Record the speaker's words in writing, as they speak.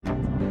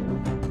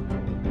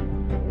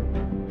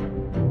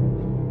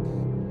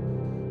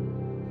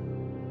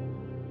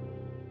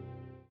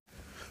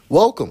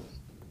Welcome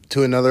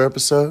to another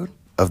episode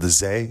of the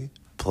Zay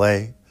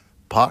Play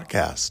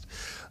Podcast.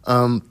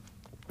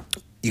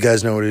 You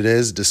guys know what it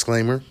is.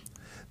 Disclaimer.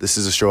 This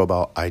is a show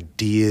about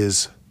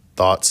ideas,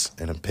 thoughts,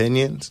 and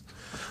opinions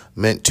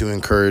meant to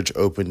encourage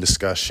open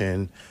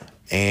discussion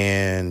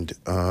and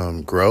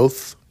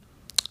growth.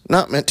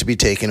 Not meant to be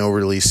taken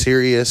overly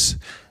serious.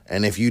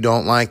 And if you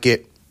don't like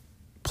it,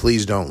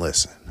 please don't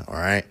listen. All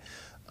right.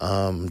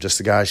 Just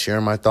a guy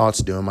sharing my thoughts,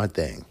 doing my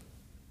thing.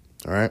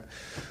 All right.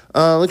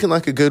 Looking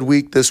like a good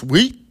week this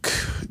week.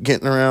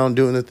 Getting around,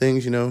 doing the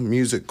things,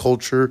 music,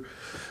 culture.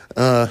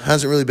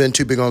 Hasn't really been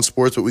too big on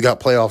sports, but we got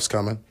playoffs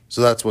coming.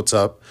 So that's what's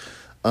up.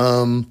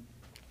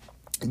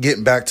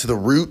 Getting back to the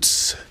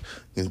roots.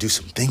 Gonna do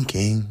some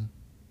thinking,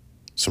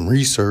 some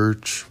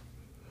research.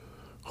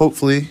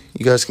 Hopefully,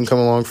 you guys can come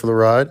along for the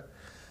ride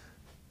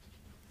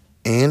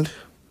and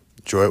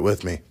enjoy it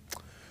with me.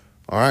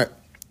 All right.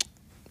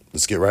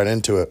 Let's get right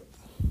into it.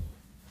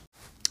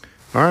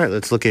 All right,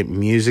 let's look at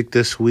music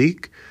this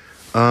week.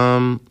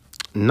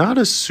 Not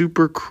a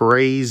super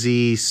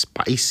crazy,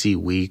 spicy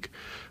week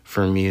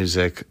for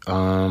music.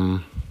 Oh,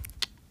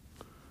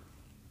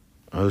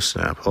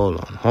 snap.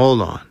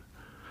 Hold on.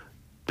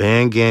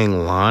 Band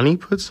Gang Lonnie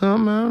put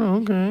something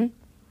out? Okay.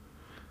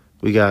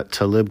 We got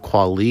Talib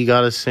Kweli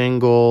got a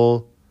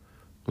single.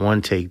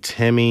 One Take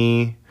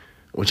Timmy,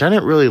 which I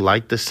didn't really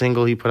like the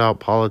single he put out,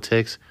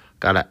 Politics.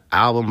 Got an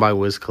album by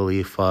Wiz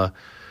Khalifa.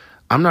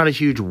 I'm not a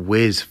huge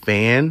Wiz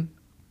fan.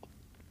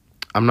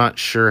 I'm not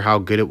sure how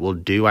good it will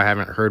do. I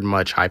haven't heard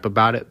much hype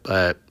about it,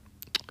 but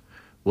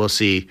we'll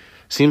see.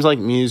 Seems like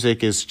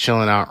music is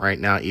chilling out right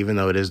now, even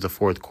though it is the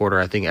fourth quarter.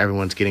 I think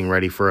everyone's getting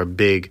ready for a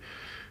big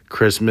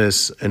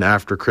Christmas and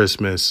after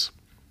Christmas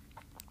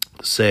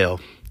sale.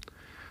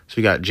 So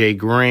we got Jay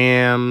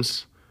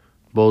Grams,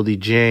 Boldy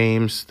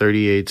James,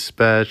 38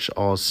 Spetch,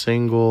 all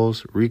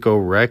singles. Rico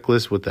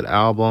Reckless with an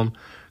album.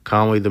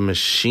 Conway the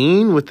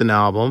Machine with an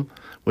album,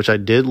 which I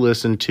did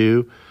listen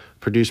to,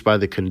 produced by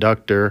The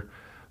Conductor.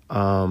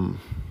 And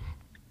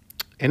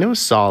it was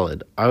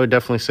solid. I would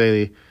definitely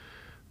say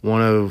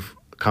one of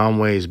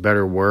Conway's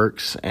better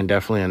works and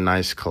definitely a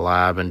nice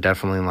collab and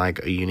definitely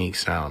like a unique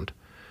sound.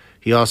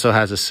 He also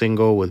has a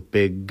single with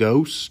Big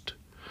Ghost.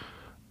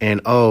 And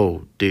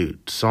oh,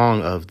 dude,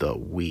 song of the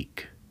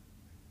week.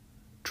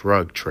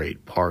 Drug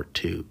Trade Part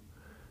 2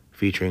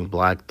 featuring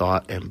Black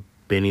Thought and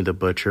Benny the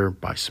Butcher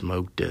by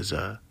Smoke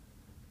DZA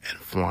and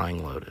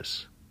Flying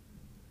Lotus.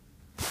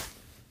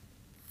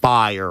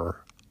 Fire.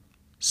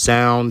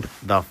 Sound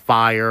the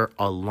fire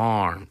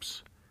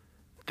alarms.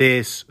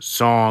 This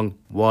song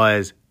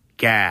was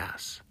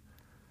gas.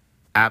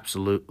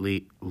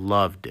 Absolutely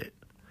loved it.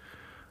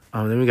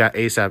 Then we got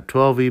ASAP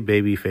 12E,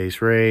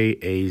 Babyface Ray,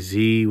 AZ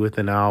with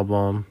an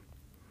album.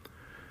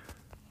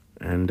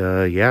 And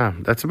yeah,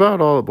 that's about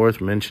all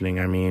worth mentioning.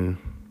 I mean,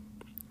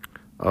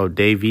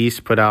 Dave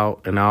East put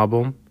out an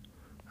album.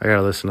 I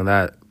gotta listen to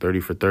that,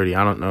 30 for 30.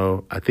 I don't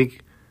know. I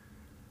think,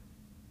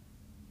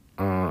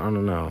 I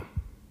don't know.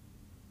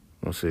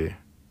 We'll see.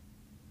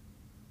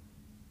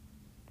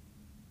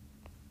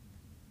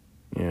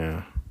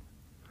 Yeah.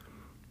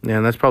 Yeah,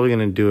 and that's probably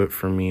going to do it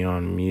for me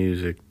on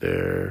music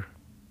there.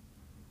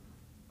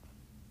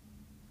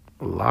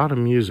 A lot of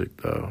music,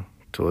 though,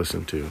 to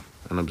listen to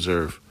and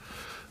observe.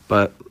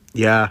 But,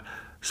 yeah,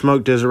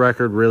 Smoke DZA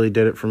record really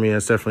did it for me.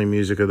 That's definitely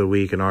music of the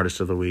week and artist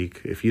of the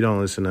week. If you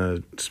don't listen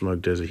to Smoke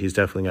DZA, he's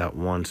definitely got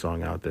one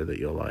song out there that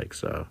you'll like.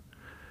 So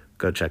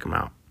go check him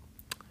out.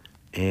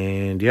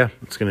 And, yeah,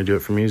 it's going to do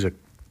it for music.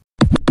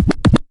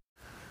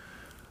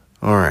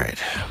 All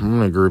right, I'm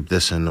going to group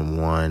this into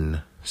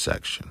one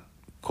section,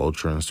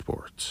 culture and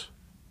sports.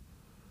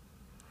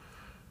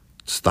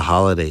 It's the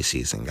holiday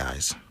season,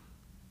 guys.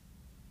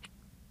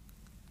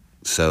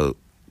 So,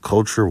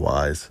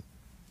 culture-wise,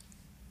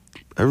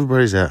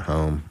 everybody's at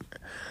home.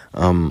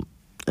 And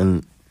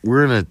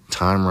we're in a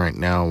time right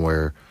now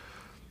where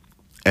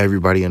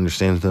everybody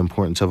understands the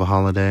importance of a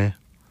holiday.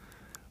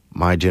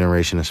 My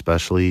generation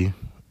especially,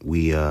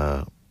 we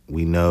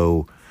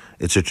know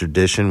it's a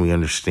tradition. We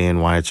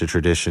understand why it's a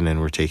tradition, and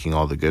we're taking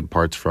all the good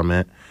parts from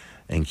it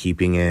and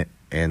keeping it.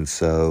 And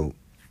so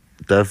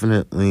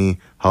definitely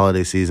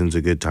holiday season's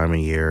a good time of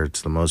year.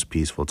 It's the most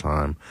peaceful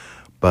time.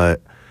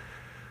 But,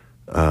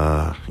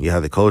 yeah,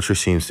 the culture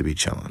seems to be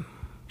chilling.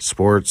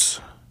 Sports,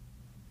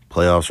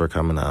 playoffs are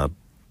coming up.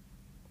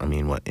 I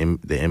mean,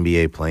 the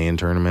NBA play-in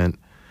tournament,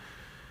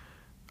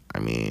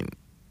 I mean,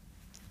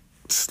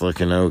 it's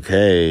looking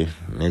okay.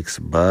 Knicks,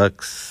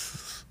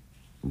 Bucks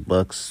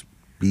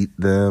beat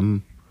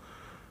them.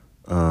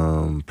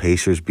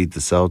 Pacers beat the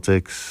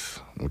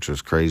Celtics, which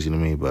was crazy to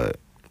me, but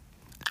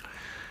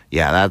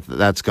yeah,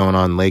 that's going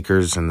on.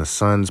 Lakers and the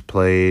Suns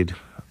played.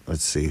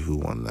 Let's see who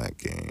won that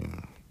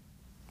game.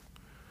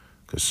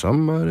 Because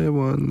somebody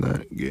won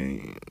that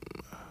game.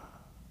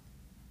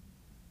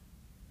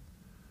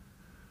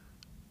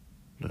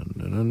 Dun,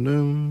 dun, dun,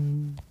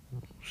 dun.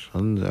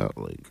 Suns out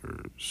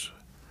Lakers.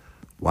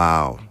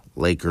 Wow,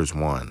 Lakers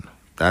won.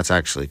 That's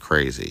actually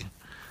crazy.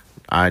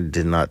 I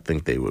did not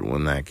think they would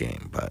win that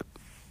game, but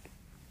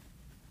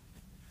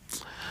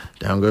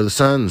down go the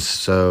Suns.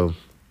 So,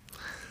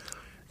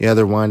 yeah,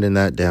 they're winding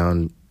that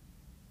down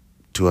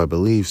to, I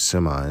believe,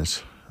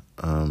 semis.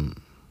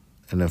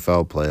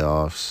 NFL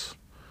playoffs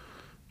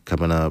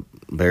coming up.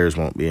 Bears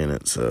won't be in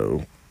it,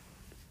 so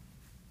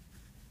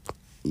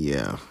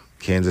yeah.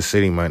 Kansas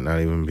City might not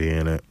even be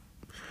in it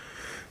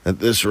at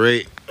this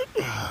rate.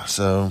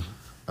 So,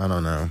 I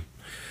don't know.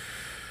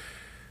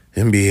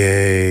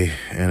 NBA,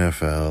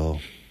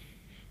 NFL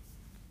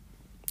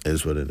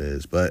is what it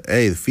is. But,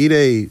 hey, the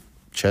FIDE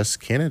Chess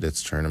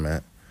Candidates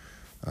Tournament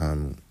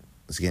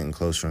is getting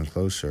closer and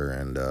closer.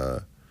 And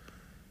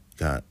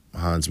got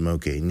Hans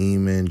Moke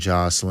Neiman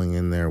jostling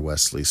in there,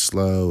 Wesley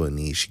Slow,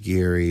 Anish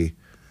Giri.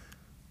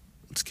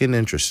 It's getting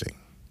interesting.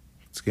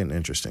 It's getting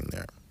interesting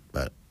there.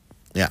 But,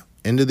 yeah,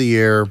 end of the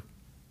year.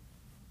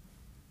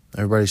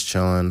 Everybody's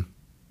chilling.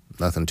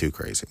 Nothing too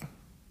crazy.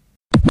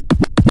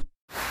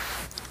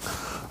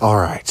 All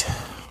right.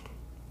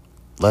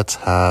 Let's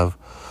have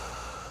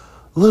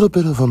a little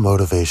bit of a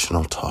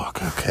motivational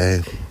talk,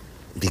 okay?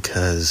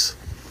 Because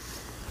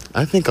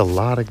I think a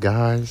lot of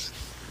guys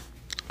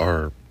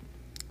are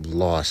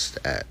lost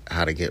at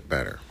how to get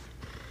better.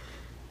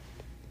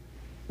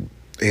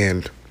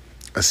 And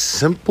a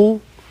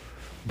simple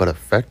but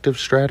effective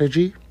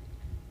strategy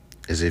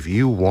is, if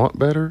you want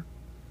better,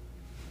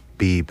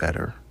 be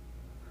better.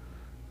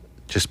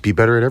 Just be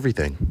better at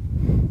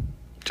everything.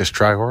 Just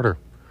try harder.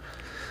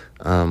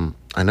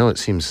 I know it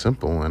seems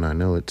simple, and I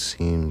know it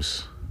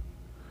seems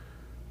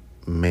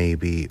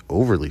maybe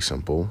overly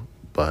simple,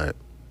 but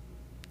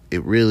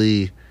it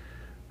really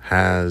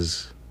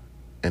has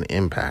an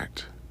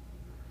impact.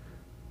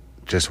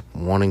 Just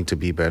wanting to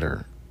be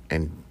better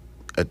and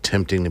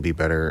attempting to be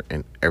better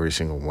in every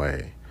single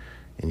way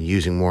and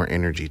using more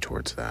energy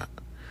towards that.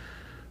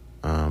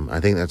 I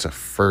think that's a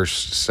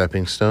first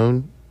stepping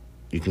stone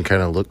you can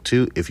kind of look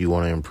to if you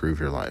want to improve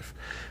your life,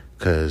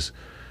 because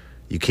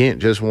you can't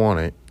just want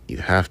it. You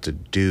have to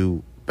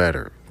do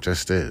better,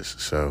 just is.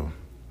 So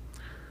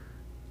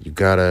you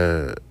got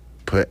to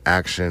put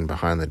action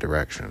behind the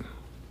direction.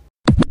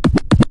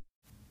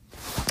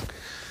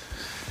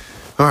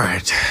 All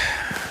right.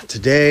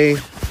 Today,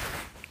 I'm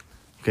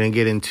going to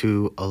get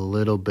into a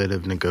little bit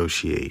of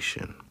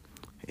negotiation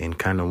and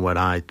kind of what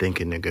I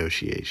think in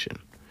negotiation.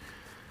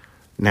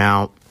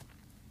 Now,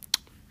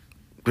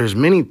 there's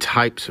many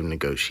types of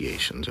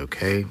negotiations,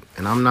 okay?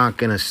 And I'm not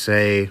going to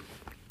say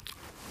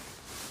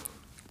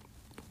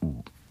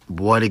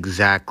what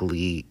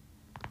exactly.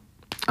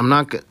 I'm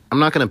not going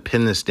to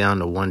pin this down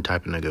to one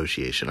type of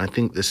negotiation. I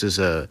think this is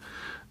a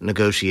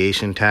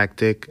negotiation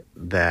tactic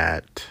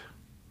that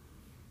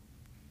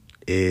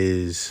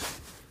is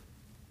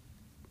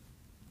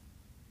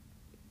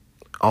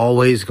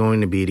always going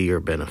to be to your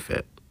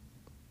benefit.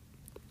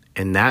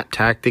 And that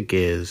tactic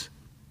is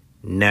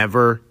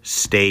never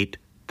state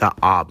the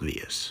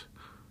obvious.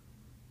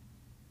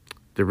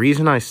 The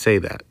reason I say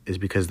that is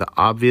because the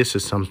obvious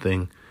is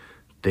something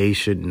they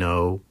should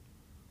know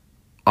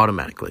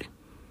automatically.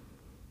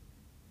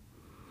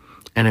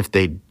 And if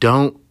they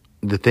don't,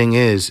 the thing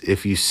is,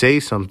 if you say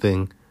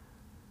something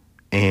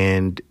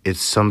and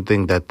it's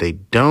something that they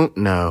don't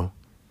know,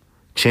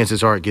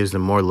 chances are it gives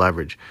them more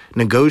leverage.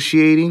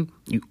 Negotiating,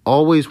 you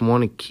always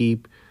want to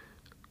keep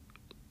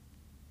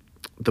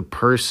the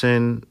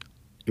person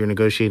you're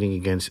negotiating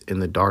against in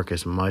the dark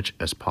as much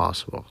as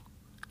possible,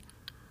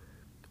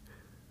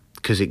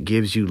 because it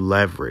gives you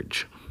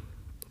leverage.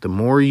 The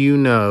more you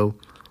know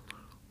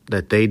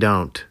that they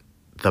don't,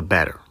 the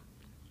better.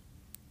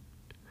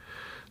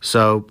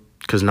 So,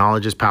 because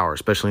knowledge is power,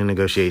 especially in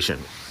negotiation.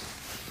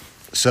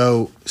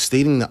 So,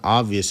 stating the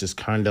obvious is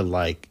kind of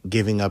like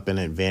giving up an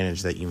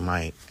advantage that you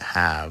might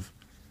have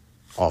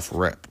off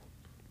rip.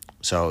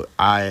 So,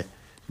 I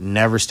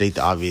never state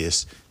the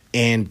obvious.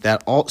 And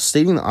that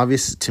stating the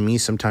obvious to me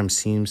sometimes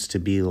seems to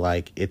be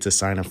like it's a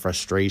sign of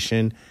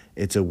frustration,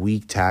 it's a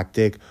weak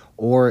tactic,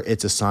 or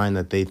it's a sign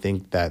that they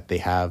think that they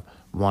have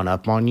one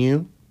up on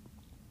you.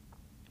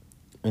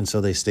 And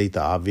so they state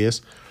the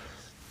obvious.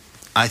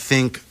 I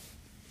think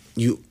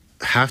you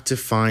have to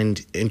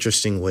find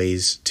interesting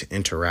ways to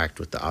interact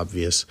with the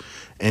obvious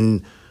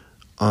and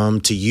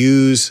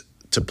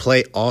to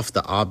play off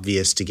the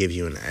obvious to give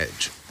you an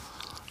edge.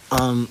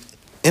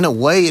 In a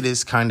way, it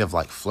is kind of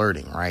like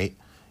flirting, right?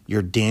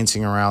 You're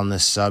dancing around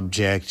this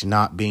subject,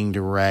 not being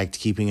direct,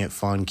 keeping it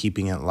fun,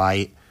 keeping it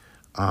light,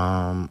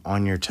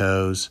 on your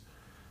toes,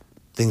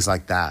 things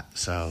like that.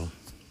 So,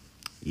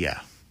 yeah,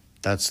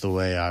 that's the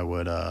way I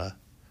would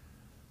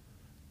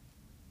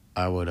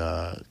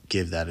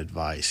give that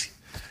advice.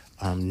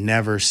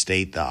 Never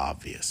state the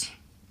obvious.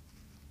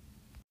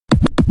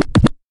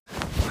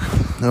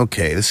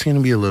 Okay, this is going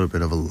to be a little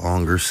bit of a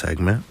longer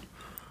segment,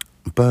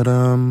 but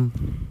we're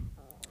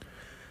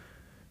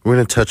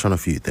going to touch on a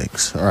few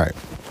things. All right,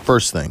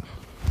 first thing,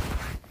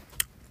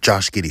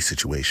 Josh Giddey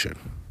situation.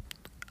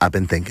 I've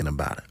been thinking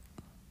about it,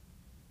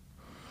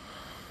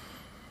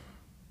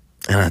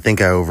 and I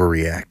think I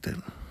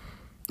overreacted.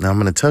 Now, I'm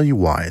going to tell you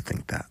why I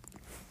think that.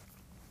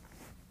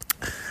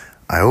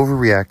 I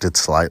overreacted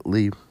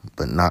slightly,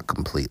 but not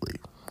completely,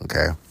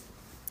 okay?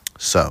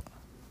 So,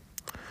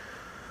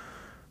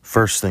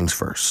 First things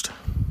first.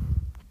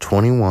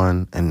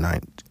 21 and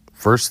 9.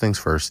 First things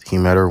first, he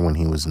met her when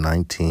he was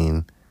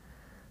 19.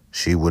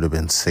 She would have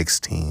been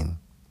 16.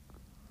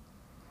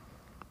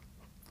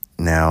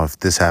 Now, if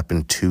this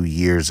happened 2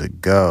 years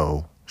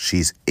ago,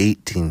 she's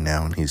 18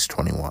 now and he's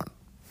 21.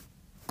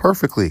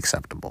 Perfectly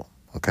acceptable,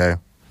 okay?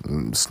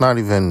 It's not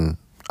even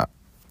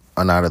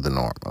an out of the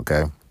norm,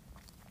 okay?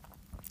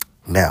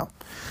 Now,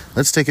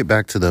 let's take it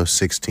back to those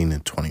 16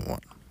 and 21.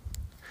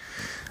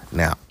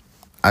 Now,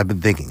 I've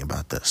been thinking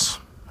about this,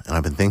 and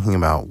I've been thinking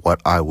about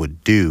what I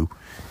would do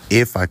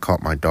if I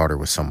caught my daughter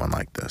with someone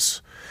like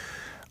this.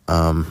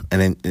 And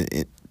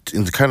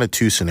in kind of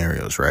two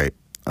scenarios, right?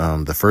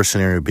 The first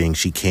scenario being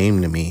she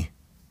came to me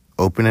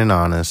open and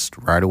honest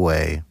right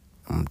away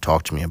and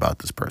talked to me about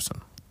this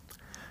person.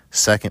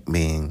 Second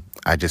being,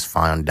 I just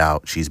found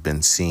out she's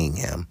been seeing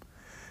him,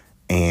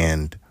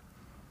 and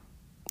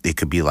it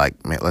could be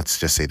like, man, let's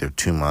just say they're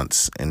 2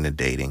 months into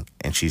dating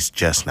and she's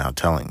just now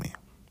telling me.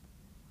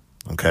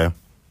 Okay?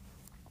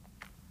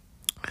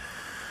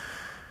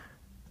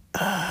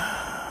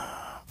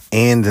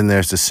 And then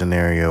there's the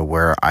scenario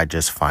where I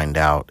just find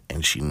out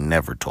and she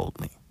never told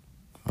me.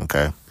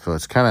 Okay? So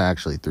it's kind of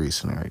actually three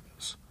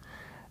scenarios.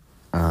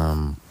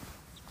 And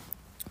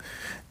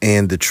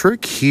the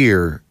trick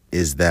here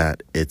is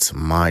that it's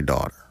my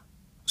daughter.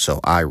 So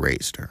I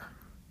raised her.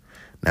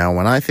 Now,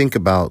 when I think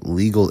about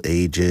legal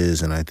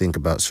ages and I think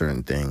about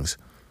certain things,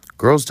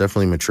 girls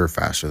definitely mature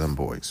faster than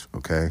boys,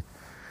 okay?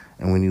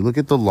 And when you look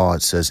at the law,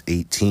 it says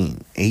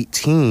 18.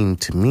 18,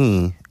 to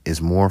me, is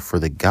more for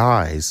the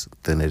guys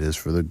than it is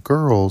for the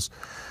girls,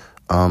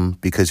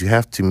 because you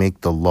have to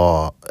make the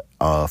law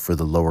for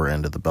the lower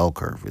end of the bell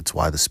curve. It's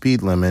why the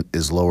speed limit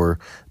is lower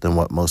than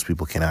what most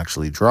people can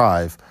actually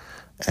drive,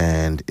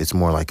 and it's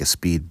more like a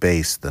speed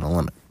base than a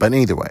limit. But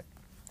either way,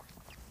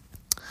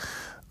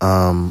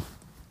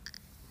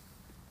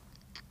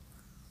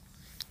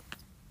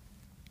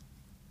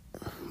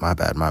 My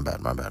bad. I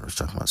was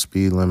talking about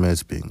speed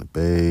limits, being the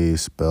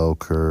base, bell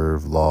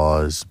curve,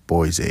 laws,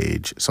 boys'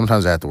 age.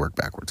 Sometimes I have to work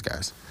backwards,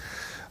 guys.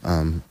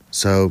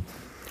 So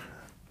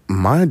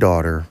my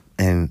daughter,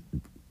 and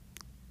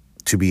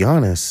to be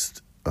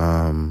honest,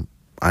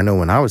 I know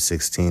when I was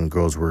 16,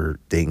 girls were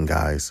dating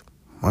guys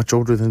much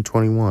older than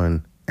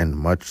 21 and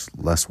much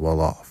less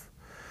well off.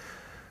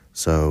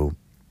 So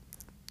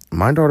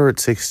my daughter at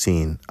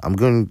 16, I'm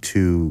going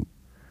to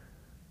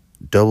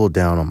double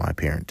down on my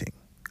parenting.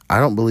 I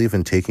don't believe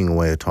in taking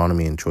away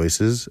autonomy and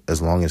choices as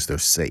long as they're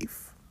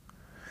safe.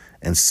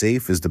 And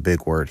safe is the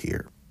big word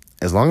here.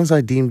 As long as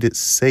I deemed it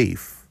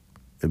safe,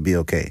 it'd be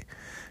okay.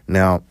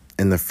 Now,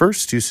 in the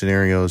first two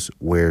scenarios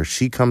where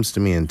she comes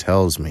to me and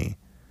tells me,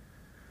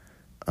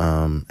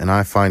 and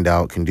I find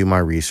out, can do my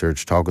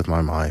research, talk with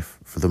my wife,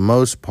 for the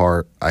most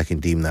part, I can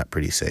deem that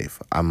pretty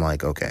safe. I'm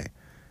like, okay,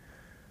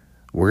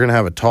 we're going to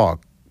have a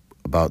talk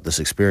about this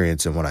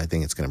experience and what I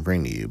think it's going to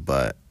bring to you,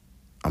 but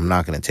I'm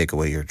not going to take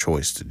away your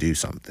choice to do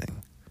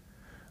something.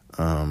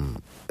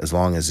 As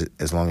long as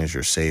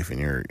you're safe and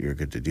you're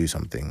good to do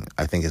something.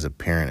 I think as a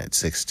parent at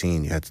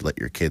 16, you have to let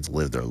your kids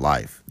live their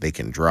life. They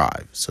can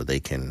drive, so they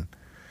can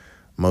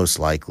most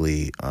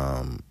likely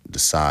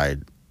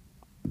decide.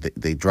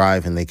 They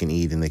drive and they can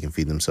eat and they can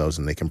feed themselves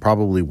and they can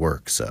probably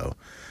work. So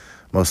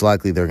most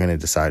likely they're going to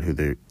decide who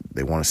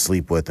they want to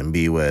sleep with and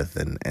be with.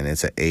 And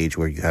it's an age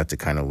where you have to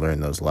kind of learn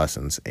those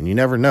lessons. And you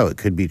never know. It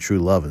could be true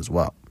love as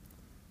well.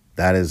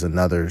 That is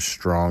another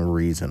strong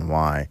reason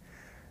why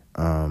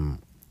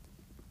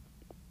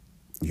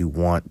you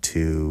want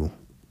to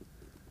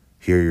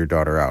hear your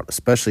daughter out,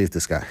 especially if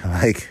this guy,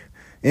 like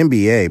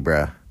NBA,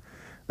 bruh,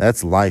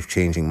 that's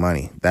life-changing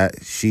money.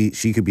 That she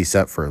could be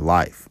set for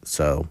life.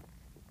 So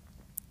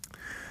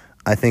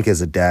I think as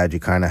a dad, you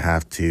kind of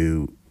have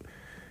to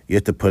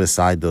put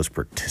aside those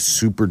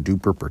super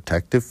duper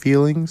protective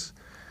feelings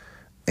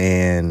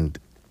and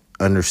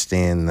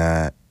understand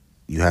that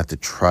you have to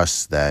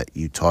trust that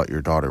you taught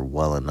your daughter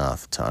well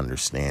enough to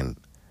understand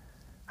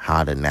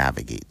how to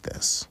navigate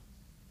this.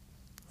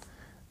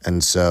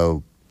 And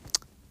so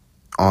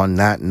on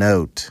that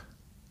note,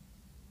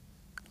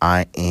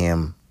 I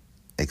am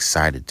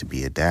excited to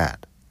be a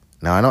dad.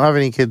 Now, I don't have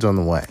any kids on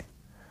the way,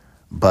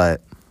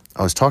 but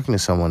I was talking to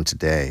someone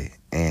today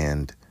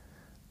and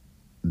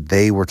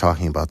they were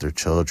talking about their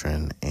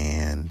children,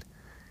 and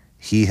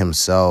he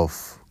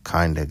himself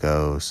kind of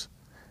goes,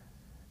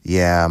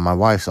 yeah, my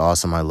wife's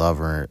awesome. I love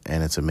her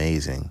and it's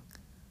amazing.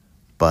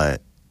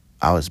 But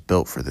I was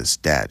built for this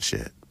dad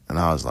shit. And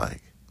I was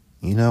like,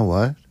 you know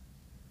what?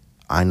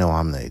 I know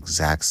I'm the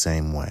exact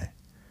same way.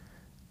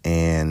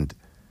 And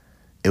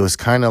it was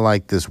kind of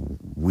like this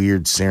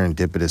weird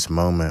serendipitous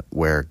moment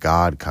where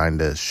God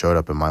kind of showed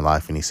up in my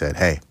life and he said,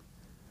 hey,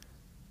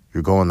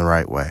 you're going the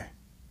right way.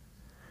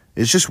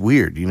 It's just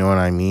weird. You know what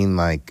I mean?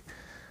 Like,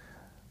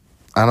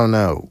 I don't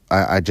know.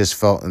 I just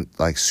felt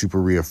like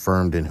super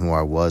reaffirmed in who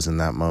I was in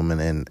that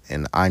moment.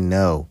 And I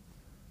know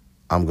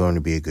I'm going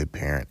to be a good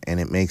parent. And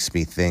it makes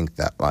me think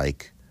that,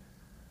 like,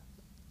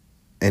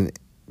 and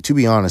to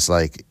be honest,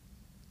 like,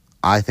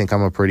 I think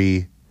I'm a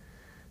pretty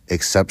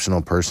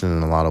exceptional person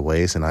in a lot of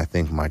ways, and I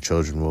think my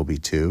children will be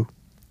too.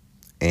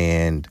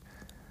 And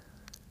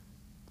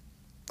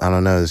I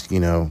don't know,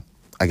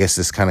 I guess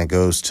this kind of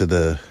goes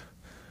to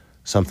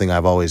something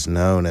I've always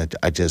known. I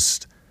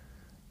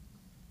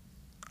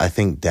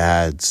think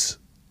dads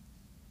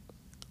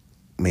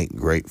make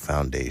great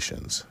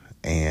foundations,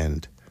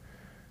 and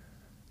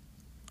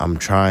I'm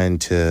trying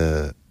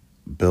to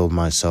build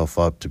myself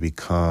up to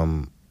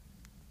become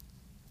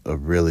a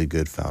really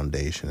good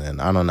foundation.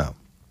 And I don't know,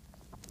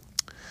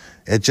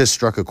 it just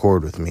struck a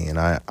chord with me, and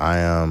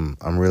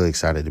I'm really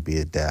excited to be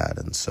a dad.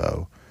 And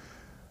so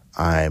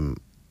I'm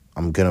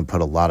going to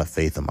put a lot of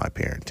faith in my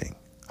parenting.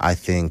 I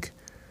think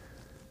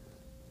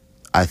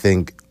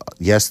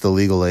yes, the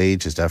legal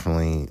age is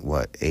definitely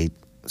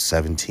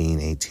 17,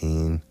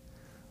 18.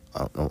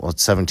 Well,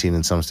 it's 17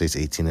 in some states,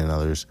 18 in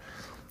others.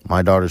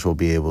 My daughters will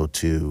be able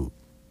to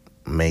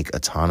make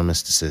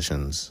autonomous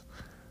decisions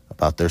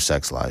about their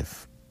sex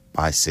life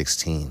by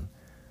 16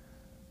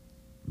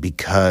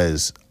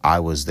 because I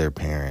was their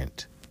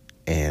parent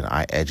and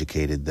I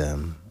educated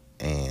them,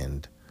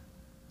 and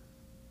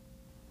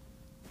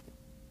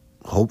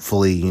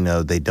hopefully,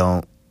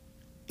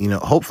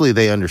 hopefully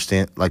they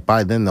understand, like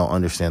by then they'll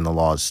understand the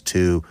laws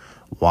too,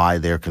 why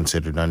they're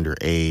considered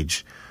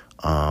underage,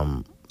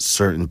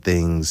 certain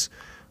things,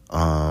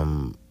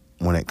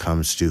 when it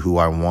comes to who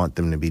I want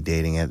them to be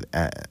dating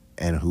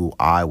and who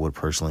I would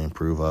personally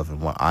approve of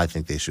and what I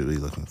think they should be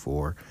looking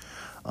for.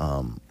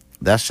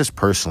 That's just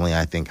personally,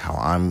 I think, how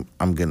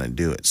I'm going to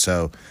do it.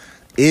 So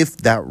if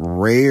that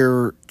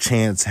rare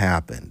chance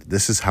happened,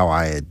 this is how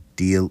if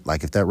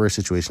that rare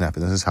situation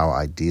happened, this is how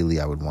ideally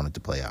I would want it to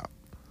play out.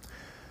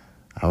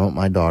 I want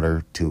my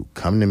daughter to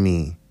come to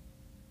me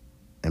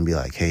and be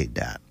like, hey,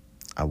 Dad,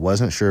 I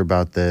wasn't sure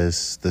about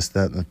this,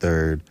 that, and the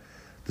third.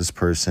 This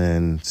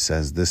person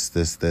says this,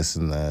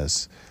 and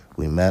this.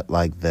 We met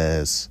like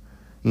this.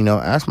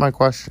 Ask my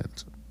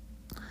questions.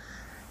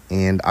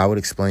 And I would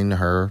explain to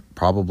her,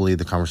 probably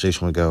the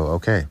conversation would go,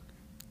 okay,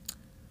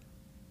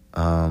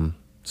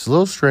 it's a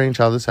little strange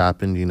how this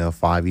happened.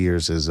 5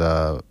 years is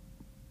a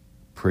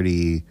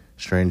pretty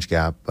strange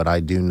gap, but I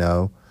do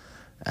know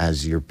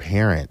as your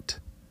parent,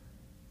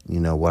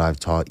 what I've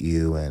taught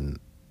you and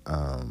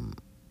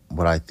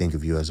what I think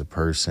of you as a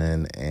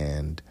person.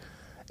 And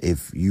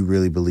if you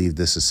really believe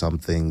this is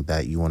something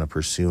that you want to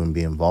pursue and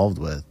be involved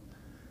with,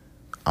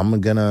 I'm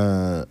going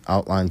to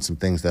outline some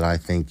things that I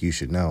think you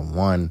should know.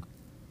 One,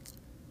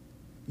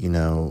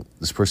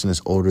 this person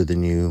is older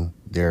than you.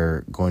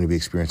 They're going to be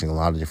experiencing a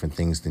lot of different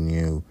things than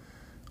you.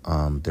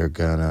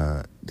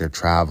 They're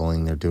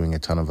traveling. They're doing a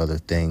ton of other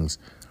things.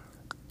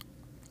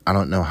 I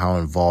don't know how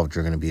involved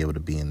you're going to be able to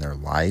be in their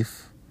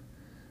life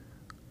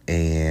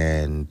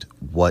and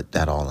what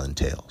that all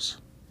entails.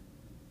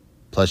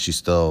 Plus, you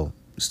still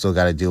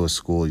got to deal with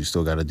school. You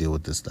still got to deal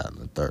with this, that, and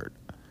the third.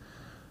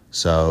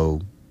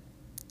 So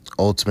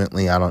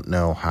ultimately, I don't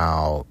know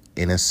how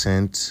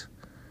innocent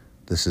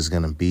this is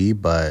going to be,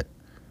 but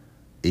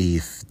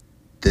if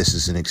this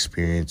is an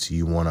experience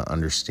you want to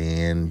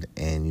understand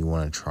and you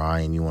want to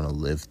try and you want to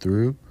live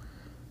through,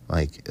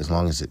 like, as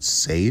long as it's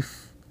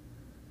safe,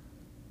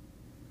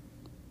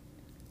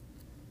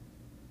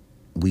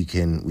 we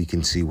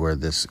can see where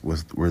this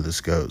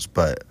goes.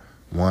 But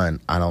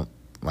one, I'm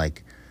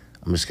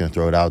just going to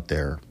throw it out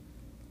there.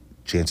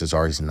 Chances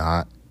are this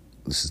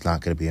is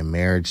not going to be a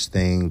marriage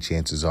thing.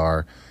 Chances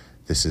are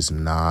this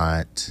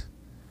might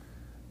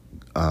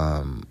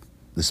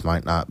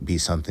not be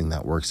something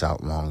that works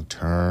out long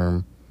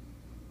term.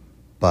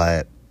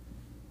 But,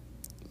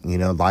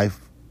 life,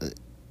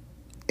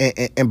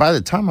 and by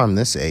the time I'm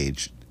this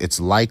age, it's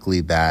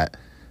likely that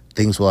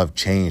things will have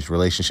changed.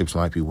 Relationships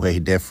might be way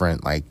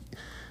different. Like,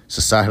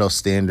 societal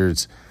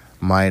standards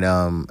might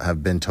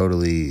have been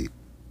totally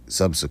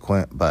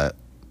subsequent, but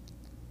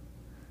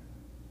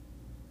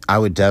I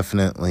would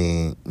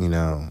definitely,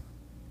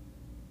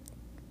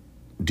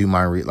 do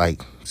my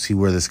see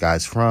where this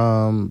guy's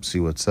from, see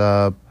what's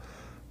up,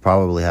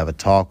 probably have a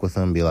talk with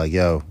him, be like,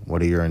 yo,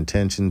 what are your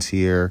intentions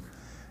here?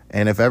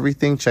 And if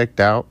everything checked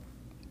out,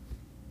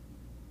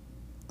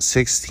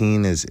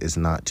 16 is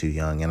not too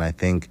young. And I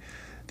think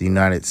the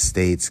United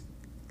States,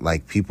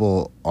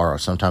 people are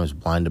sometimes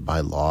blinded by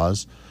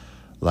laws.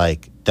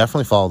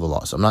 Definitely follow the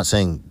laws. I'm not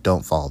saying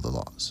don't follow the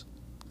laws.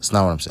 That's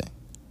not what I'm saying.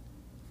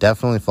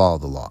 Definitely follow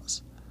the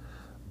laws.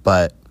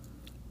 But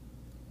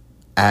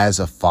as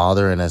a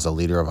father and as a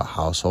leader of a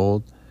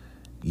household,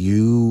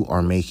 you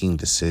are making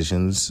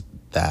decisions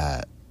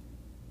that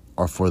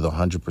are for the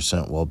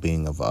 100%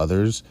 well-being of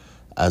others,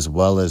 as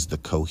well as the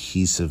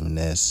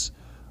cohesiveness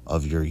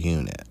of your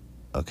unit,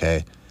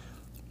 okay?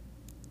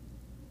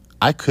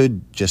 I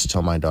could just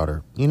tell my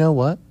daughter, you know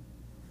what?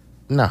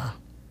 Nah.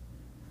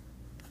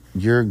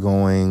 You're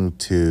going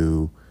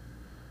to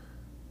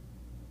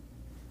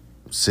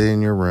sit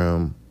in your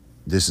room.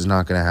 This is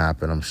not going to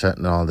happen. I'm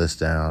shutting all this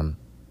down.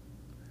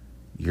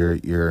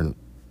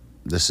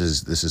 This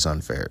is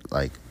unfair.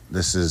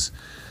 This is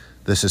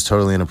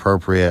totally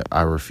inappropriate.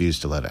 I refuse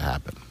to let it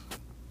happen.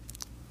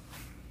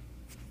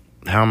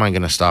 How am I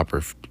going to stop her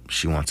if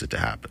she wants it to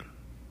happen?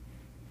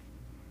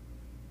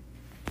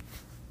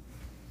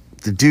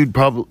 the dude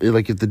probably,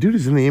 like, if the dude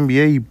is in the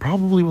NBA, he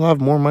probably will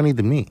have more money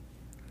than me.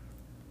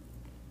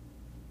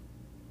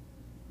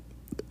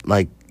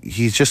 Like,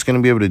 he's just going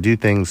to be able to do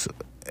things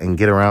and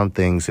get around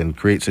things and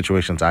create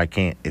situations I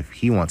can't if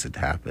he wants it to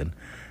happen.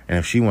 And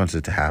if she wants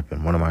it to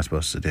happen, what am I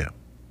supposed to do?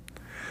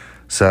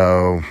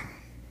 So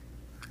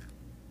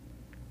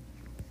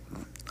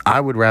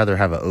I would rather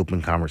have an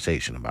open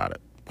conversation about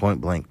it,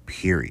 point blank,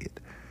 period,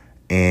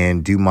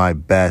 and do my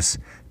best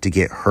to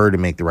get her to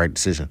make the right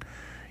decision.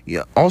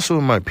 Yeah. Also,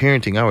 in my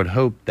parenting, I would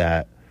hope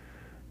that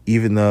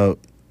even though,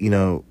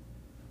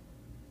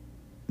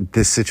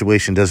 this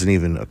situation doesn't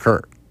even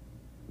occur,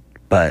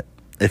 but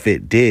if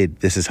it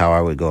did, this is how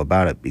I would go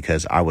about it,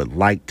 because I would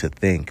like to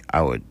think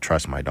I would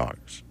trust my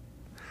daughters.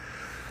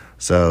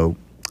 So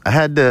I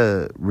had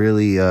to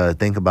really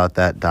think about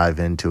that, dive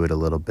into it a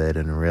little bit,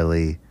 and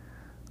really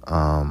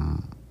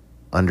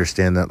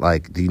understand that,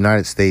 like, the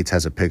United States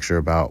has a picture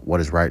about what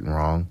is right and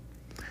wrong.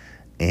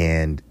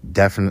 And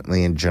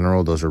definitely in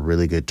general, those are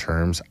really good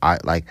terms.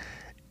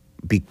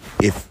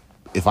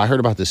 If I heard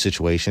about this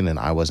situation and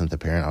I wasn't the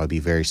parent, I would be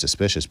very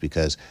suspicious,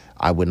 because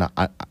I would not.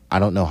 I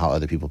don't know how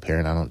other people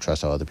parent. I don't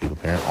trust how other people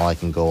parent. All I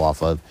can go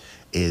off of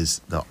is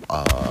the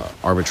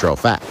arbitrary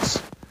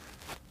facts.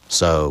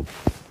 So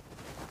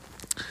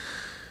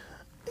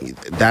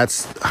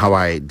that's how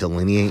I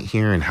delineate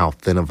here and how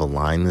thin of a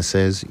line this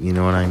is. You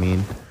know what I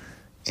mean?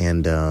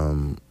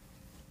 And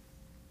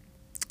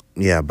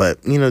yeah,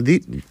 but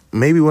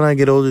maybe when I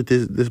get older,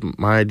 this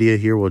my idea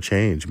here will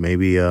change.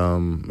 Maybe I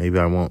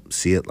won't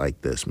see it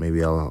like this.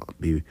 Maybe I'll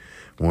be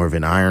more of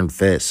an iron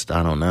fist.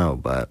 I don't know,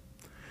 but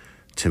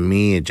to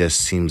me, it just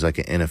seems like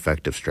an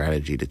ineffective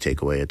strategy to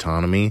take away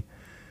autonomy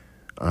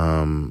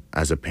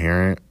as a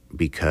parent,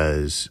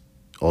 because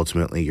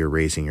ultimately you're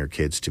raising your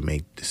kids to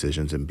make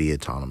decisions and be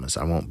autonomous.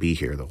 I won't be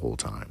here the whole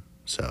time.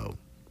 So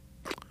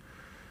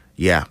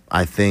yeah,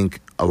 I think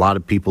a lot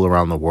of people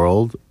around the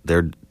world,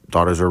 their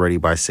daughters are ready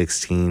by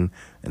 16,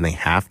 and they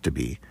have to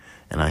be.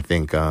 And I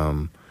think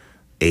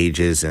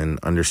ages and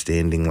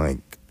understanding, like,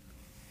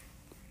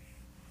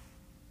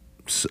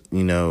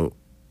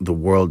 the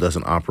world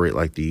doesn't operate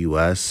like the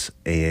U.S.,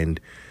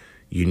 and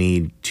you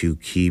need to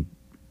keep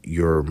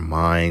your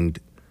mind,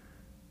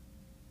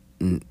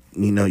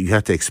 you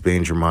have to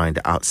expand your mind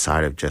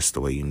outside of just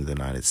the way the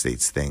United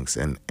States thinks,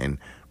 and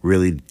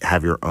really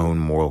have your own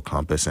moral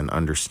compass and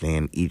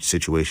understand each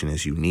situation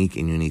is unique,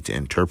 and you need to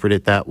interpret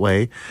it that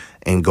way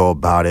and go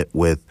about it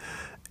with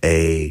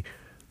a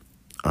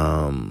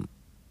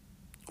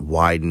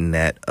wide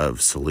net of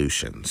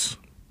solutions.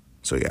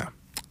 So yeah,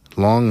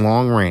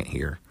 long rant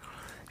here.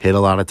 Hit a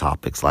lot of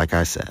topics, like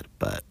I said,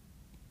 but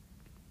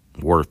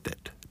worth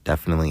it.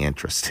 Definitely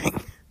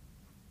interesting.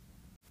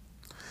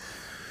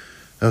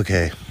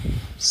 Okay,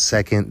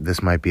 second,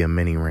 this might be a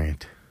mini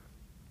rant,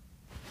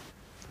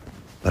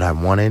 but I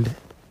wanted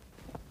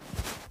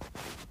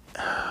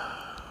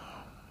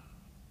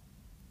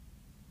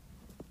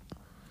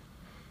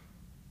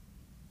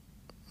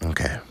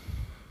okay.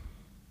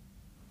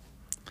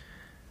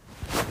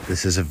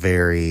 This is a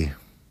very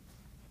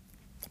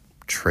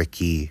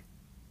tricky /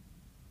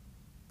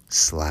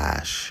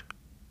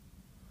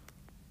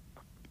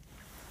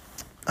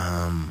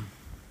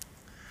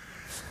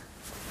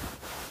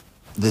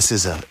 this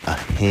is a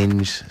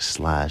hinge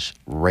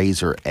 /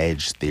 razor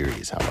edge theory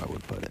is how I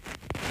would put it.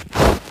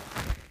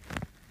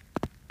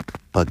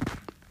 But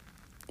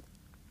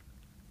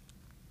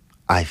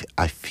I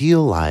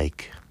feel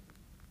like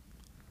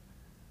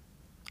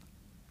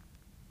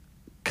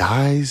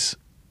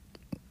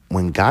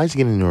when guys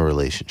get into a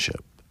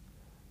relationship,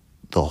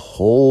 the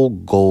whole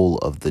goal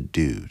of the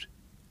dude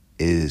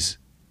is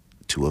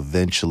to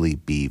eventually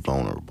be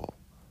vulnerable.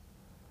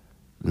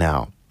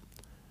 Now,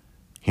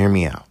 hear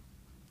me out.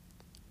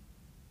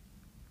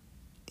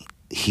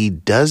 He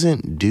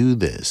doesn't do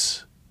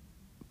this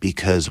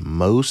because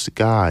most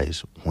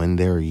guys, when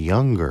they're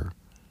younger,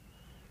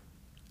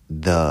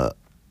 the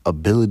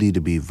ability to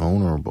be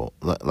vulnerable,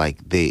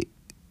 like they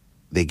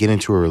get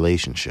into a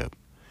relationship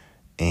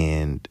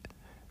and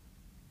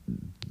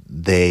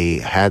they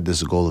had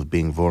this goal of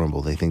being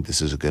vulnerable. They think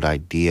this is a good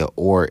idea,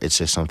 or it's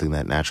just something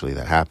that naturally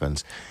that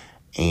happens.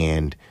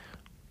 And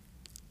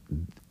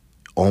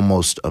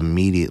almost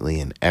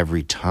immediately and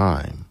every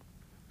time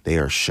they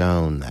are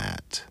shown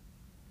that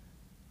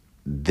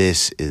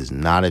this is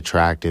not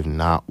attractive,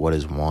 not what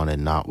is wanted,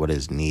 not what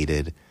is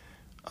needed.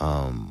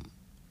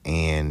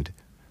 And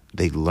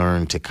they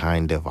learn to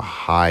kind of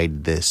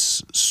hide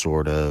this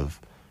sort of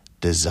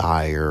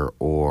desire,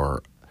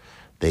 or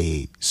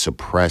they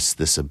suppress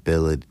this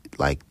ability,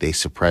 like they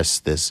suppress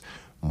this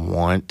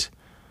want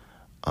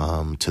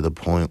to the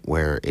point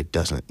where it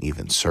doesn't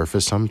even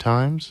surface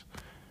sometimes,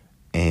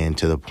 and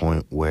to the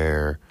point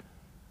where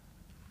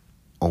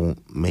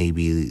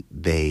maybe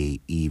they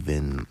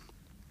even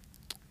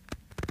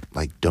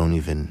don't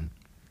even,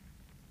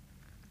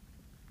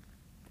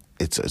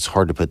 it's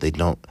hard to put,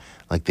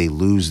 they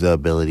lose the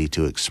ability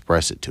to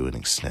express it to an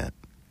extent,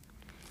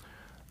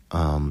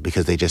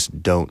 because they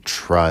just don't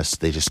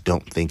trust, they just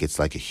don't think it's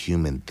like a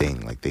human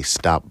thing. Like they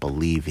stop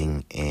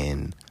believing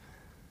in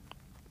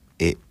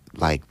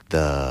like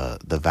the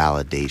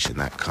validation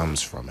that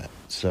comes from it.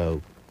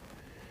 So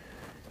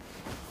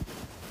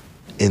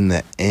in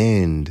the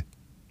end,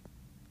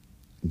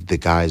 the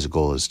guy's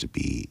goal is to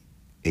be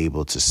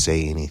able to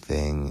say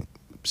anything,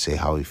 say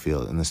how he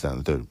feels, and this, that,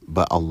 and the third.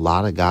 But a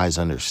lot of guys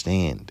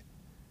understand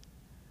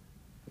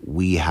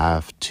you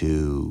have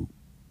to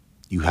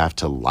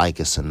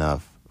like us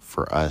enough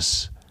for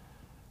us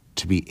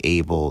to be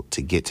able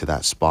to get to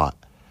that spot.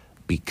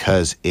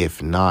 Because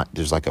if not,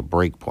 there's like a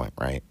break point,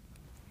 right?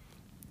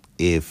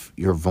 If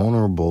you're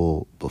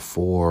vulnerable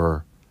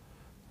before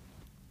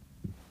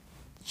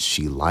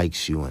she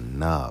likes you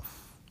enough,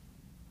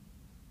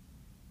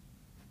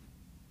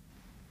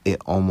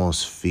 it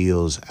almost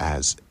feels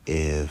as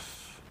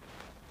if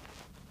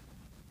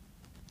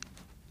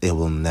it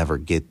will never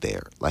get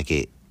there. Like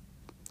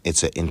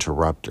it's an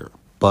interrupter.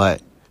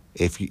 But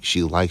if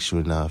she likes you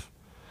enough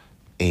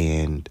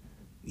and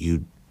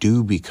you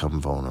do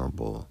become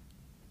vulnerable,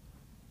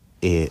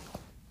 it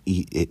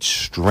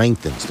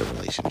strengthens the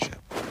relationship.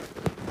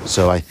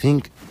 So I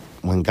think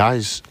when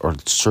guys are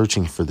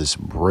searching for this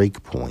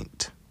break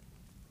point,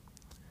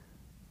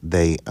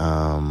 they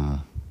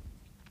can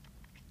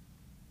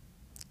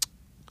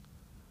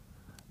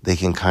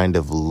kind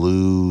of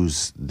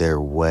lose their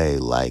way.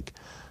 Like,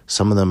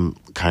 some of them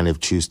kind of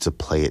choose to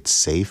play it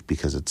safe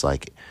because it's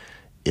like,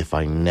 if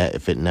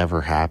it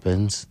never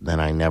happens, then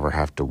I never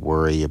have to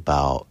worry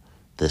about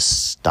this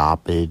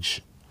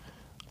stoppage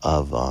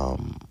of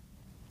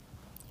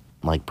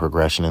like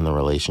progression in the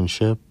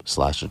relationship /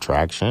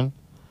 attraction.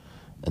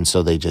 And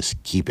so they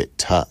just keep it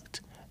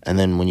tucked. And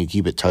then when you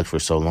keep it tucked for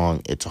so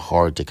long, it's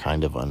hard to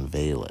kind of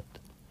unveil it.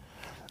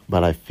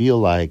 But I feel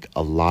like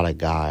a lot of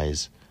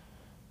guys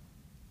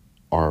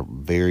are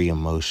very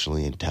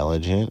emotionally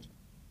intelligent.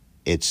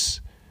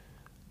 It's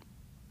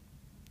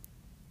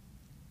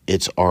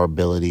our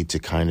ability to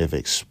kind of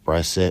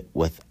express it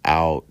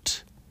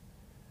without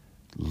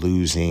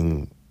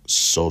losing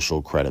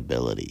social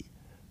credibility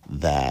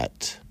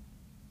that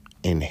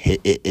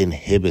it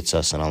inhibits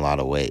us in a lot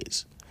of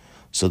ways.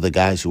 So the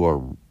guys who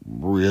are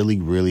really,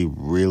 really,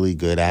 really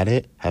good at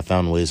it have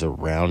found ways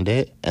around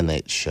it, and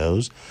it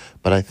shows.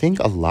 But I think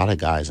a lot of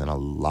guys and a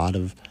lot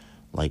of,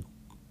 like,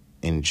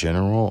 in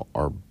general,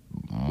 are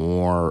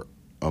more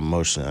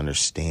emotionally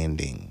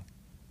understanding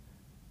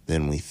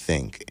than we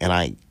think. And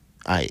I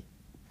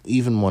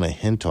even want to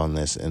hint on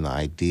this in the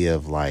idea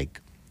of,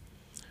 like,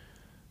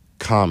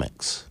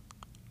 comics.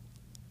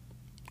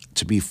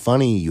 To be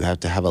funny, you have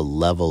to have a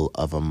level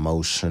of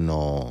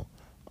emotional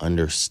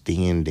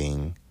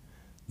understanding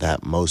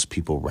that most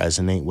people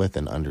resonate with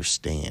and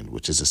understand,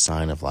 which is a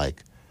sign of,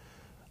 like,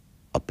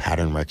 a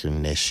pattern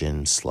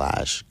recognition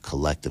 /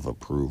 collective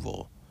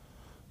approval.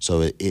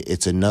 So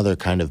it's another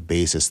kind of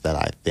basis that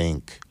I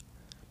think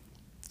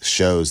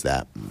shows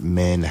that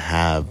men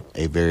have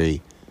a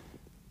very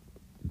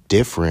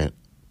different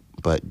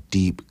but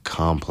deep,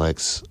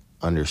 complex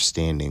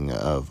understanding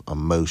of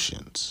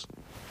emotions.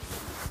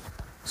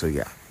 So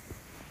yeah,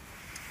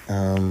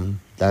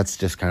 that's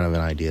just kind of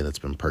an idea that's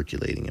been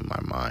percolating in my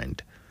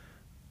mind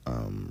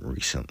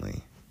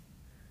recently.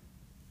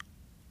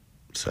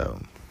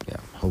 So yeah,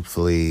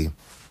 hopefully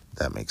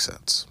that makes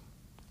sense.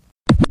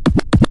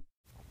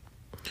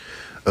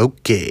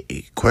 Okay,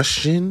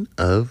 question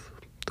of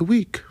the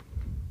week.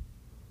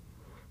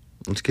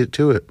 Let's get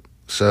to it.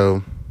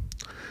 So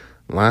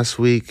last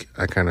week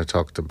I kind of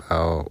talked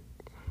about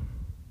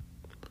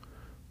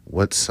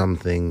what's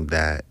something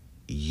that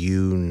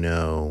you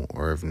know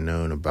or have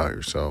known about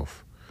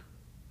yourself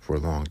for a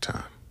long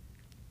time.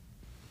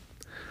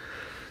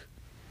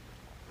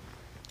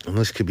 And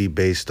this could be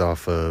based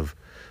off of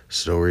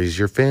stories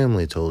your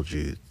family told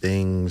you,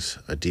 things,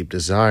 a deep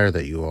desire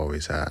that you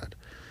always had,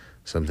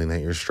 something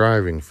that you're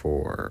striving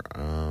for.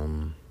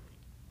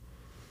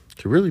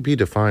 Could really be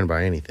defined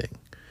by anything.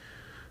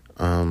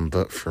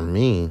 But for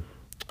me,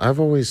 I've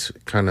always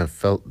kind of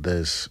felt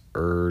this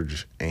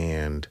urge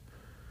and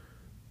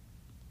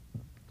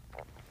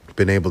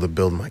been able to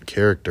build my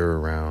character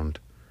around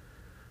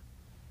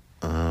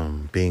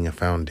being a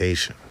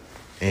foundation.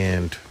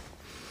 And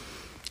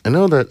I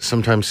know that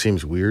sometimes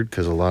seems weird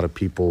because a lot of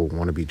people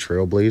want to be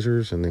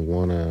trailblazers and they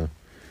want to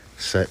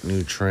set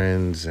new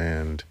trends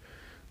and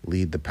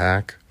lead the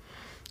pack.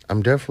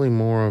 I'm definitely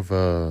more of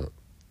a,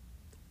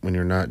 when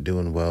you're not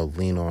doing well,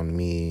 lean on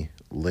me,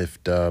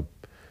 lift up,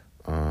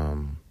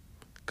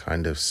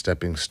 kind of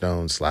stepping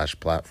stone /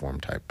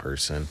 platform type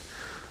person.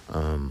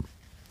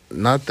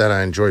 Not that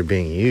I enjoy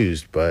being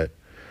used, but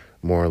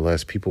more or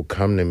less people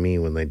come to me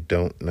when they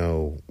don't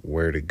know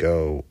where to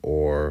go,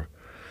 or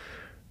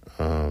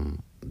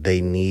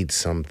they need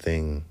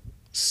something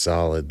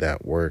solid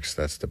that works,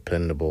 that's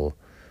dependable,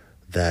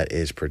 that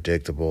is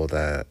predictable,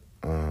 that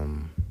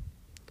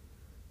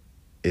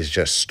is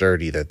just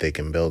sturdy, that they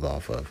can build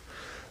off of.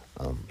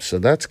 So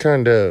that's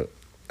kind of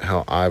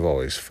how I've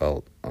always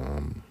felt.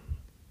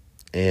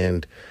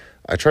 And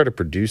I try to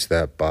produce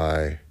that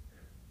by,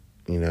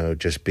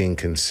 just being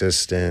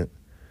consistent,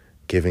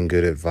 giving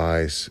good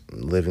advice,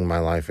 living my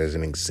life as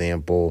an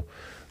example,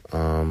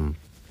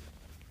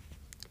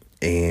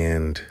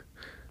 and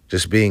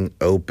just being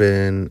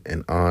open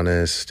and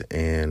honest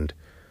and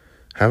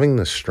having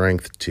the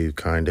strength to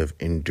kind of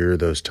endure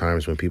those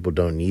times when people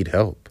don't need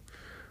help,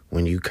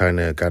 when you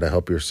kind of got to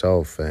help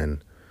yourself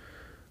and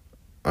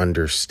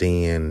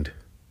understand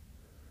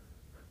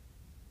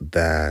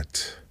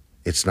that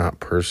it's not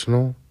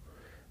personal.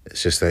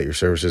 It's just that your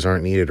services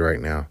aren't needed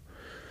right now.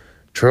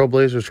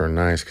 Trailblazers are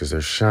nice because they're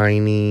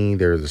shiny,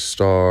 they're the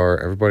star.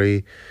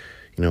 Everybody,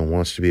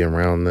 wants to be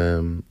around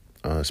them,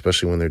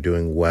 especially when they're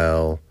doing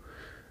well.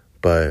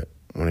 But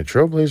when a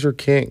trailblazer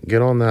can't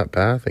get on that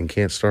path and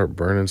can't start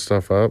burning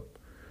stuff up,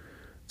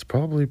 it's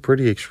probably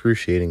pretty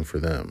excruciating for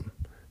them.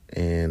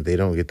 And they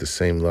don't get the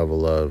same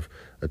level of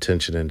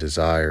attention and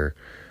desire.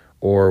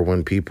 Or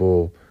when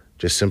people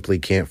just simply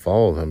can't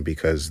follow them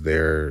because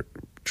they're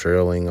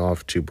trailing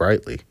off too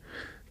brightly.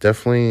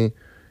 Definitely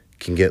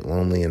can get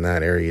lonely in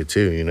that area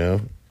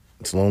too,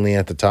 It's lonely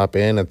at the top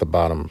and at the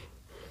bottom.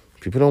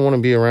 People don't want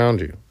to be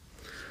around you.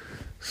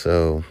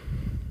 So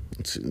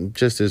it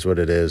just is what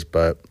it is.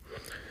 But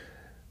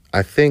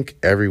I think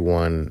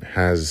everyone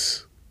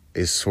has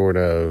a sort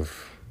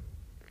of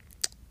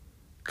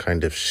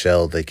kind of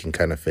shell they can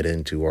kind of fit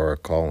into, or a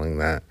calling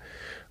that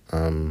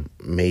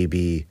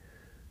maybe,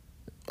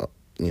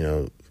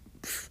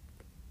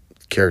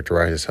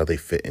 characterizes how they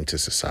fit into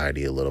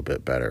society a little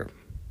bit better.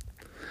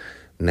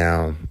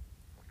 Now,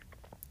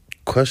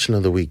 question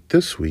of the week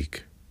this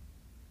week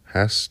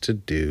has to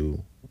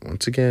do,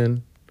 once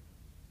again,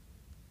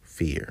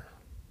 fear.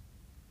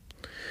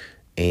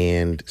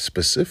 And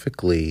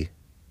specifically,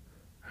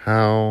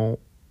 how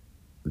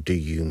do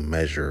you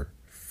measure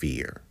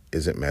fear?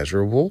 Is it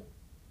measurable?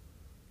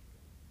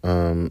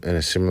 In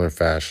a similar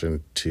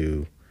fashion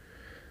to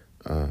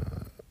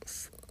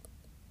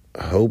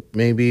hope,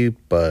 maybe,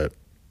 but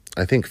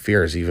I think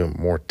fear is even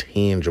more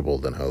tangible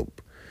than hope.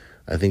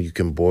 I think you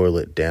can boil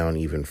it down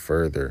even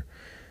further.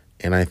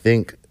 And I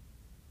think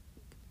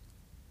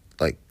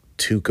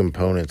two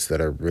components that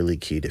are really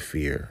key to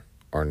fear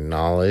are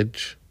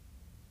knowledge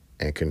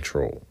and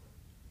control.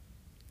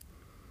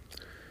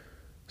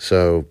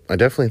 So I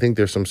definitely think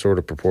there's some sort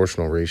of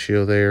proportional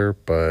ratio there,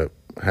 but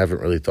I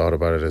haven't really thought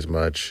about it as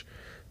much.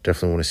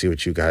 Definitely want to see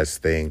what you guys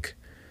think.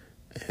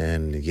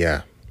 And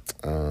yeah,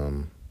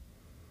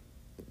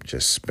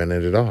 just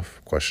spinning it off.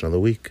 Question of the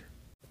week.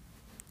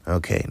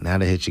 Okay, now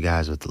to hit you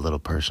guys with a little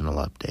personal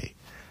update.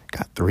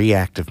 Got 3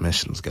 active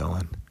missions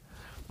going,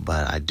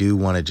 but I do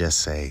want to just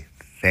say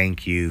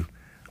thank you.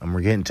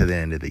 We're getting to the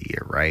end of the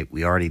year, right?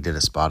 We already did a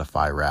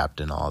Spotify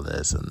Wrapped and all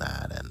this and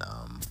that, and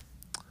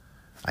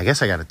I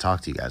guess I got to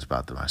talk to you guys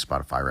about my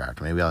Spotify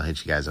Wrapped. Maybe I'll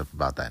hit you guys up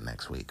about that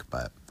next week,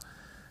 but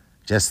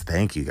just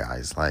thank you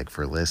guys,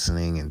 for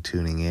listening and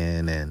tuning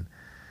in, and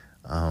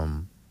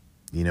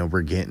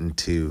we're getting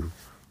to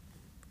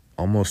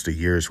almost a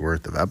year's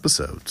worth of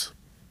episodes.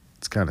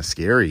 It's kind of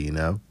scary,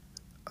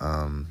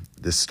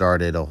 This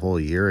started a whole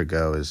year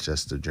ago as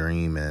just a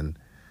dream, and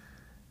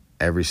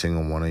every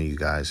single one of you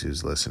guys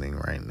who's listening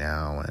right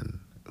now and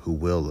who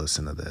will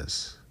listen to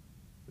this,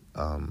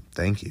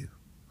 thank you.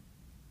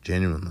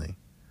 Genuinely.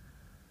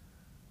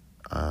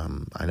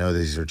 I know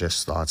these are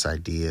just thoughts,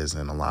 ideas,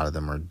 and a lot of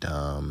them are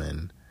dumb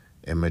and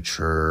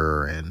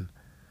immature, and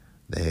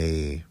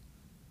they,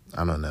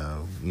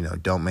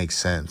 don't make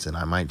sense, and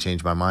I might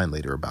change my mind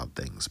later about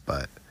things,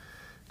 but,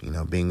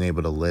 being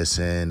able to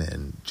listen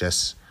and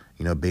just,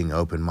 being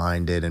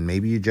open-minded, and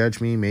maybe you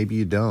judge me, maybe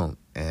you don't,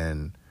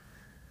 and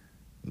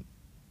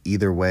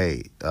either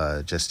way,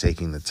 just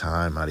taking the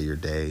time out of your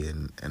day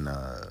and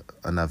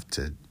enough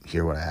to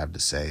hear what I have to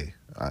say,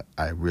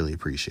 I really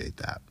appreciate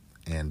that,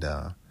 and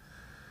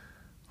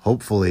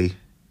hopefully,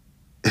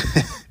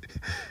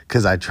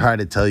 because I try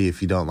to tell you,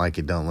 if you don't like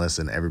it, don't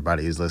listen.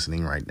 Everybody who's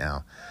listening right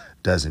now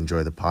does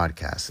enjoy the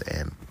podcast,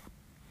 and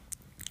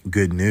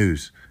good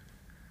news,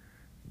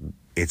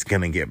 it's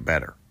going to get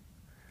better.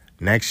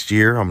 Next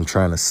year, I'm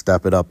trying to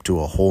step it up to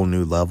a whole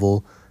new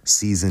level.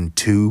 Season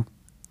 2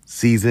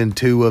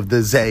 of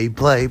the Zay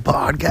Play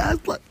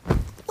podcast.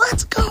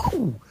 Let's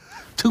go.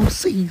 2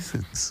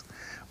 seasons.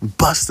 I'm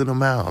busting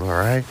them out, all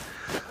right?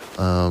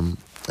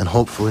 And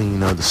hopefully,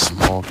 the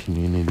small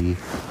community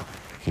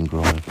can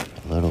grow a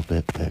little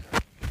bit bigger.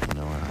 You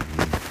know what I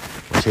mean?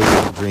 We're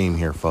chasing a dream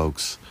here,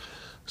 folks.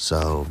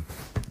 So,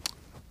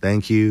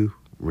 thank you.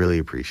 Really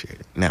appreciate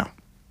it. Now,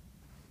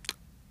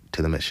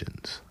 to the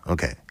missions.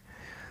 Okay.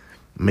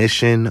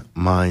 Mission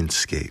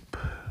Mindscape.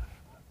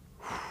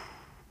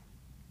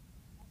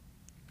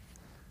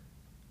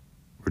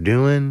 We're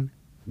doing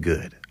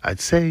good. I'd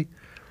say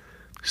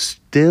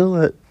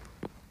still at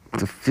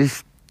the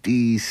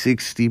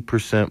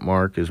 50-60%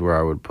 mark is where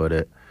I would put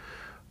it.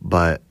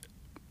 But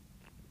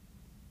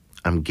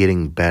I'm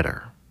getting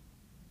better.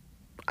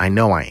 I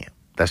know I am.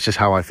 That's just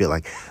how I feel.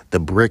 Like the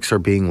bricks are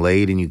being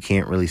laid and you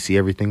can't really see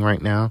everything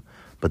right now.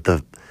 But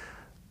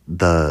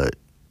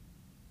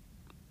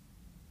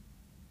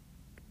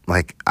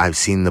I've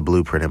seen the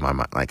blueprint in my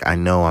mind. Like, I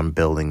know I'm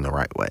building the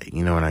right way.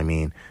 You know what I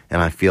mean? And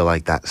I feel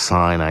like that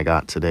sign I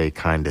got today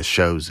kind of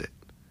shows it.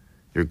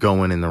 You're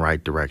going in the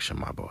right direction,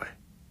 my boy.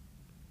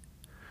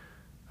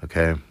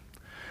 Okay?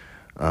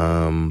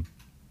 And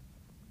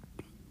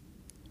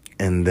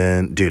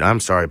then, dude, I'm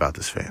sorry about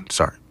this fan.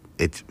 Sorry.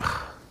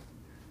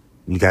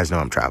 You guys know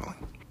I'm traveling.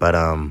 But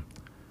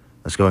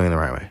let's go in the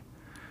right way.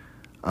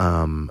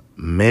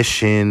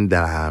 Mission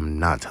that I'm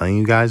not telling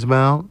you guys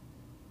about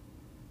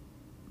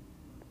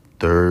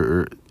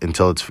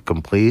until it's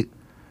complete.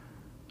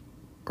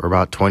 We're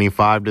about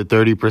 25 to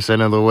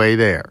 30% of the way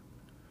there.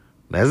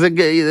 There's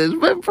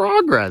been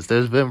progress.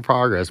 There's been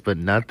progress, but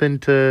nothing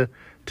to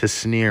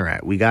sneer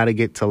at. We got to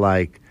get to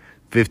like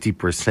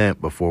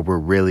 50% before we're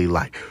really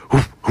like,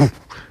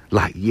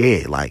 like,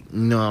 yeah, like,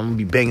 I'm going to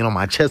be banging on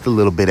my chest a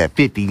little bit at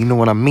 50. You know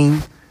what I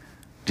mean?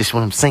 Just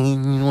what I'm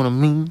saying. You know what I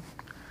mean?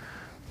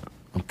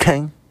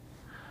 Okay.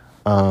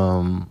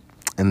 And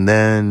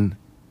then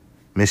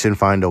mission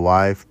find a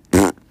wife.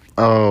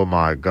 Oh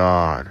my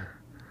God.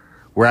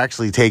 We're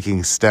actually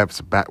taking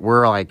steps back.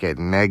 We're like at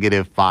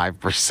negative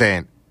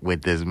 5%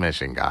 with this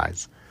mission,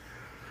 guys.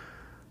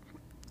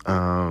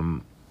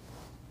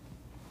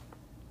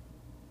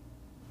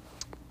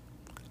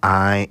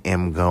 I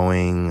am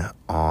going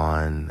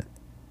on,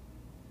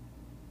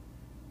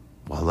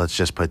 well, let's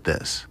just put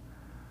this.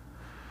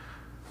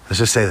 Let's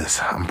just say this.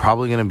 I'm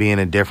probably going to be in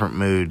a different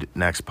mood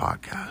next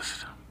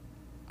podcast.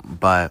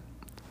 But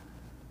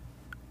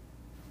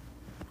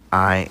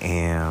I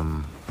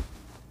am,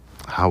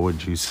 how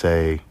would you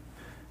say,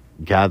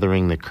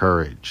 gathering the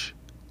courage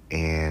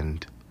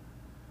and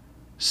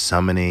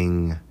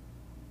summoning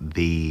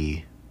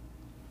the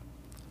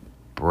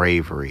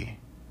bravery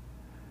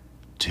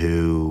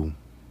to,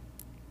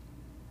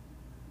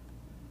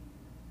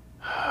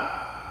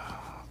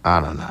 I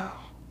don't know,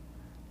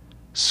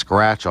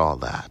 scratch all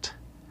that.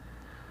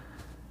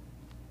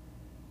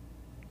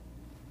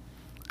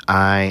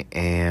 I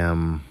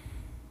am,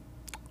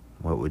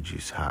 what would you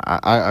say?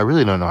 I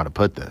really don't know how to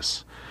put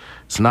this.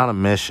 It's not a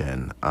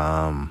mission.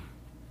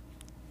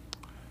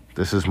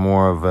 This is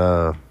more of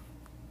a,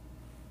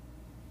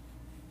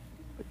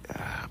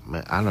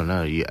 I don't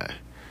know. Yeah,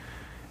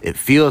 it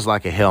feels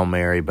like a Hail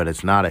Mary, but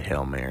it's not a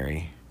Hail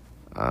Mary.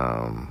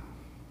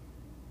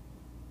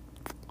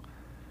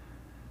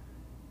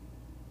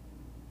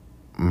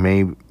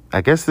 Maybe,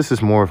 I guess this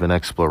is more of an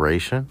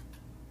exploration.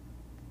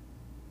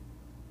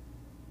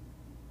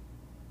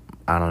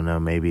 I don't know.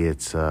 Maybe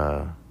it's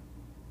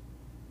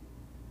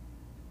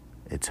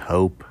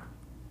hope.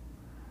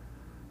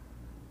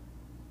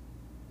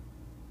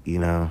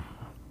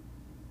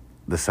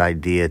 This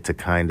idea to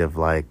kind of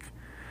like,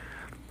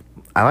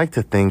 I like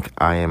to think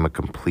I am a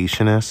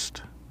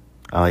completionist.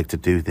 I like to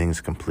do things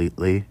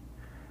completely.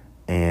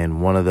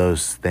 And one of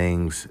those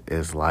things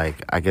is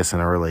like, I guess in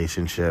a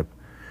relationship,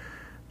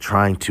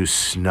 trying to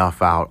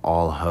snuff out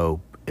all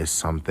hope is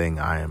something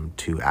I am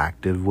too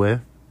active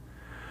with.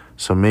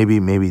 So maybe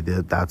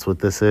that's what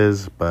this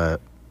is, but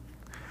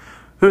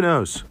who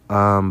knows?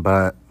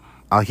 But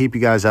I'll keep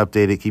you guys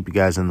updated, keep you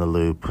guys in the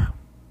loop.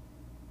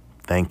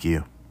 Thank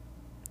you.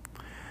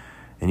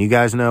 And you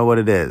guys know what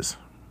it is.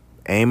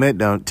 Aim it,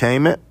 don't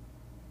tame it.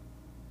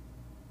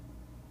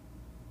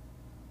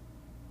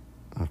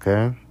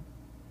 Okay?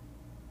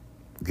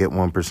 Get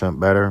 1%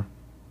 better.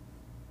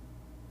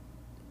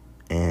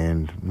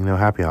 And,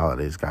 happy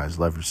holidays, guys.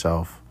 Love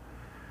yourself.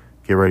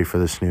 Get ready for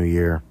this new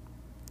year.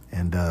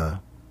 And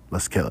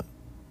let's kill it.